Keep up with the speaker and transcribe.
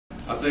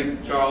I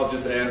think Charles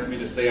just asked me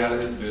to stay out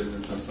of his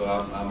business, and so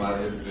I'm out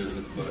of his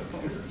business. But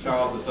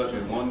Charles is such a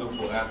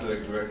wonderful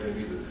athletic director.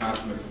 He's a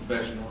consummate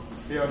professional.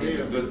 He's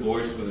a good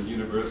voice for the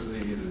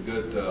university. He's a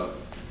good.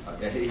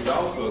 He's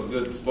also a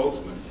good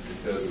spokesman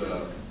because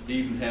he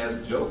even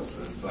has jokes.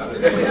 And so I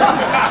didn't know.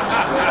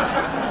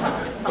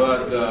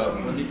 But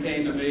when he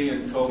came to me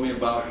and told me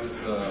about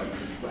this,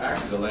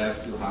 actually the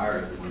last two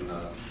hires, when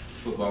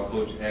football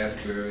coach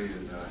Asbury,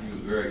 and he was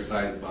very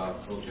excited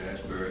about Coach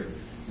Asbury.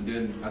 And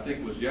then I think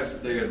it was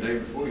yesterday or the day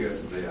before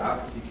yesterday,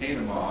 he came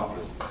to my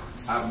office.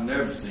 I've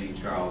never seen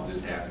Charles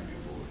this happy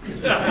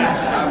before.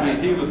 I mean,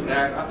 he was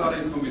I thought he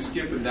was going to be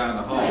skipping down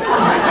the hall.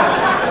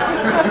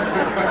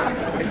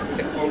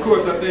 Well, of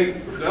course, I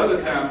think the other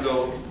time,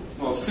 though,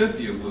 well,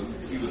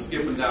 he was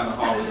skipping down the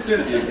hall, and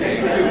Cynthia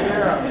came too.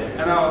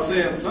 And I was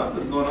saying,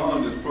 something's going on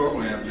in this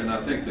program, and I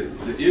think that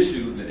the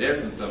issue, the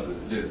essence of it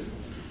is this.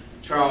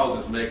 Charles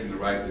is making the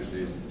right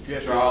decisions.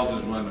 Yes, Charles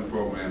is running the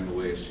program the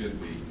way it should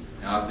be.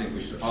 And I think we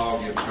should all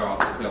give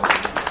Charles a tell.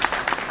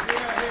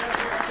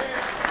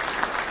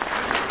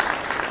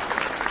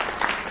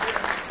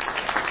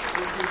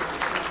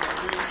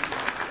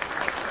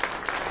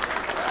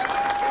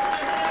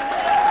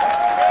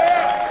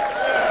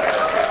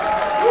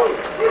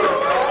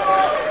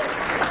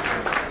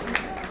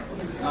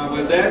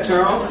 With that,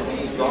 Charles,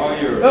 it's all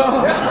yours.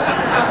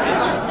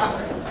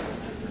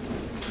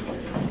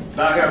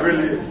 Doc, I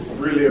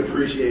really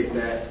appreciate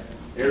that.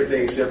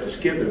 Everything except the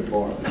skipping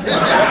part.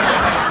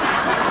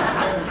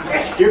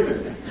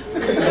 Skipping.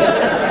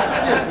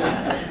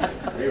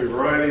 Maybe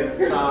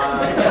running,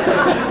 time,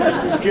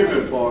 the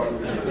skipping part.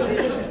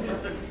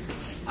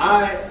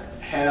 I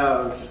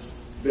have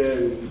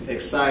been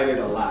excited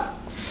a lot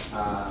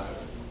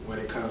when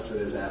it comes to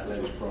this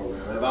athletics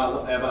program.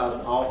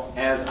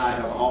 As I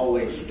have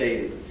always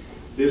stated,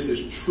 this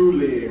is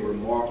truly a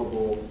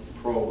remarkable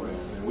program.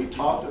 And we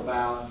talked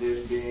about this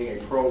being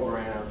a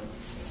program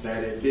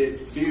that if it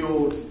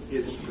filled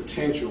its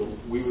potential,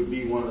 we would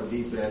be one of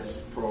the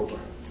best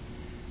programs.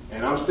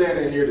 And I'm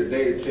standing here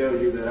today to tell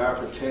you that our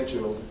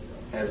potential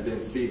has been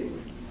filled.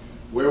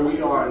 Where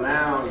we are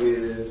now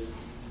is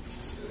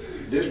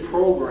this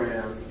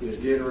program is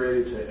getting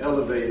ready to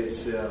elevate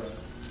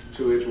itself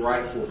to its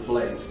rightful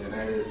place, and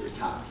that is the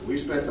top. We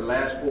spent the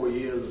last 4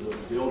 years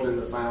of building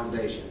the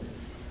foundation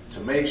to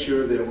make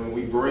sure that when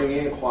we bring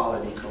in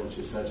quality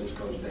coaches such as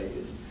Coach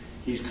Davis,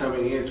 he's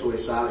coming into a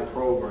solid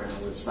program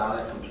with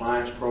solid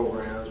compliance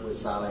programs, with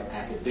solid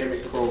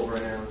academic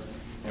programs,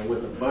 and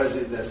with a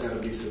budget that's going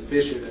to be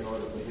sufficient in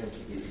order for him to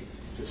be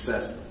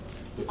successful.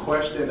 The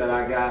question that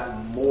I got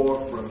more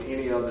from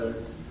any other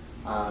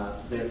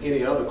than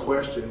any other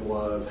question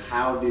was,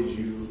 how did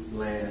you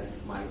land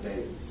Mike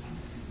Davis?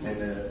 And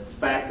the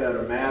fact of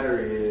the matter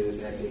is,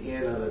 at the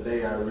end of the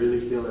day, I really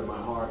feel in my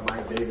heart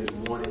Mike Davis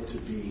wanted to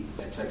be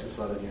at Texas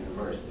Southern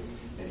University.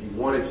 And he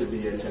wanted to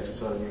be at Texas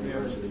Southern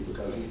University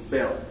because he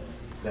felt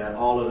that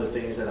all of the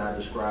things that I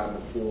described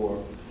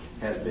before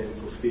has been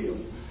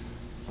fulfilled.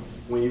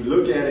 When you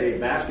look at a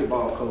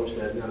basketball coach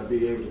that's going to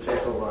be able to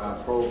take over our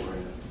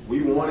program,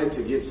 we wanted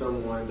to get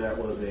someone that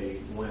was a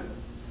winner.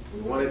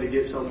 We wanted to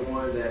get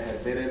someone that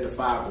had been in the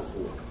five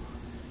before.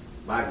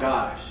 My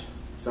gosh,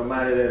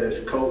 somebody that has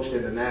coached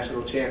in the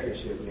national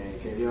championship game.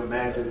 Can you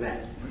imagine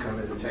that,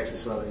 coming to Texas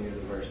Southern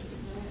University?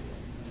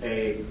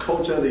 A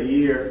coach of the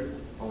year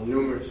on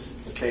numerous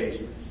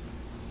occasions.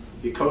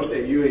 He coached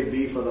at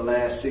UAB for the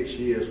last 6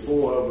 years.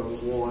 4 of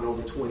them won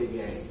over 20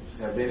 games.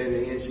 Have been in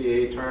the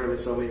NCAA tournament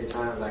so many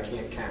times I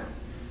can't count.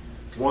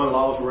 1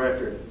 loss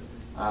record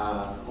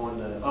on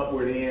the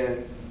upward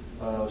end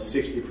of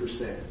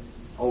 60%.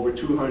 Over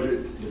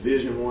 200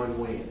 Division I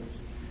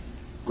wins.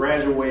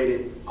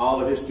 Graduated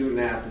all of his student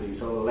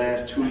athletes. Over the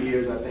last 2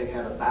 years, I think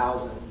had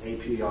 1,000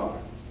 APR.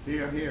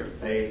 Here.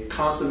 A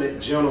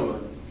consummate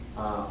gentleman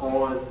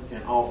on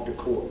and off the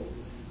court.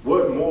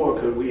 What more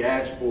could we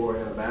ask for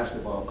in a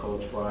basketball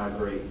coach for our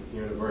great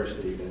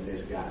university than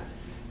this guy?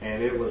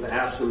 And it was an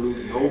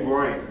absolute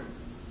no-brainer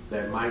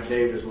that Mike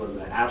Davis was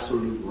the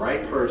absolute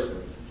right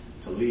person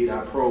to lead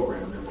our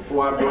program. And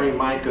before I bring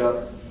Mike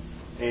up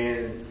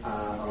and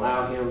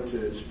allow him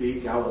to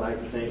speak, I would like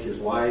to thank his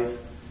wife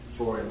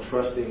for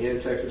entrusting in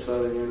Texas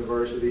Southern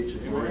University to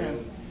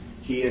bring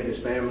he and his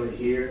family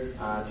here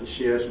to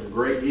share some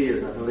great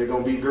years. I know they're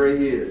going to be great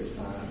years,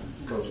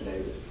 Coach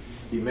Davis.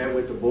 He met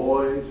with the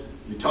boys.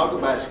 You talk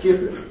about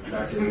skipping.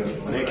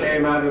 When they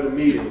came out of the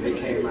meeting, they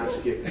came out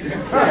skipping.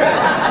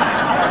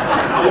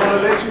 I want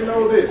to let you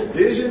know this.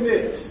 Vision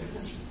this.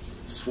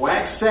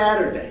 SWAC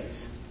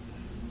Saturdays.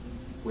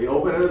 We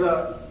open it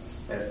up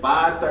at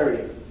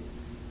 5:30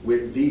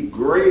 with the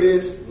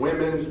greatest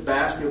women's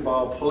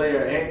basketball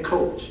player and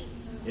coach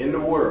in the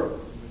world,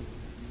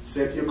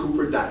 Cynthia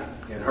Cooper-Dyke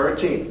and her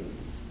team.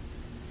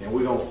 And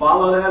we're going to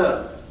follow that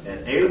up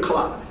at 8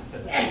 o'clock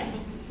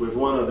with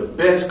one of the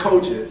best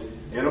coaches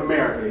in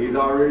America. He's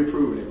already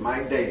proven it,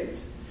 Mike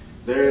Davis.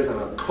 There isn't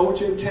a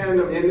coaching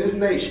tandem in this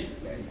nation.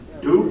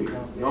 Duke,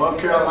 North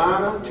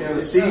Carolina,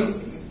 Tennessee,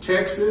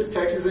 Texas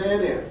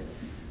A&M,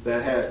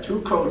 that has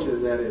 2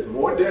 coaches that is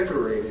more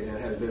decorated and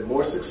has been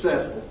more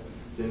successful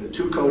than the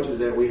 2 coaches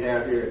that we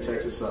have here at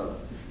Texas Southern.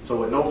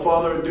 So with no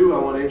further ado, I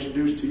want to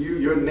introduce to you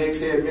your next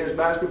head men's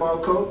basketball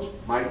coach,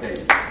 Mike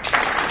Davis.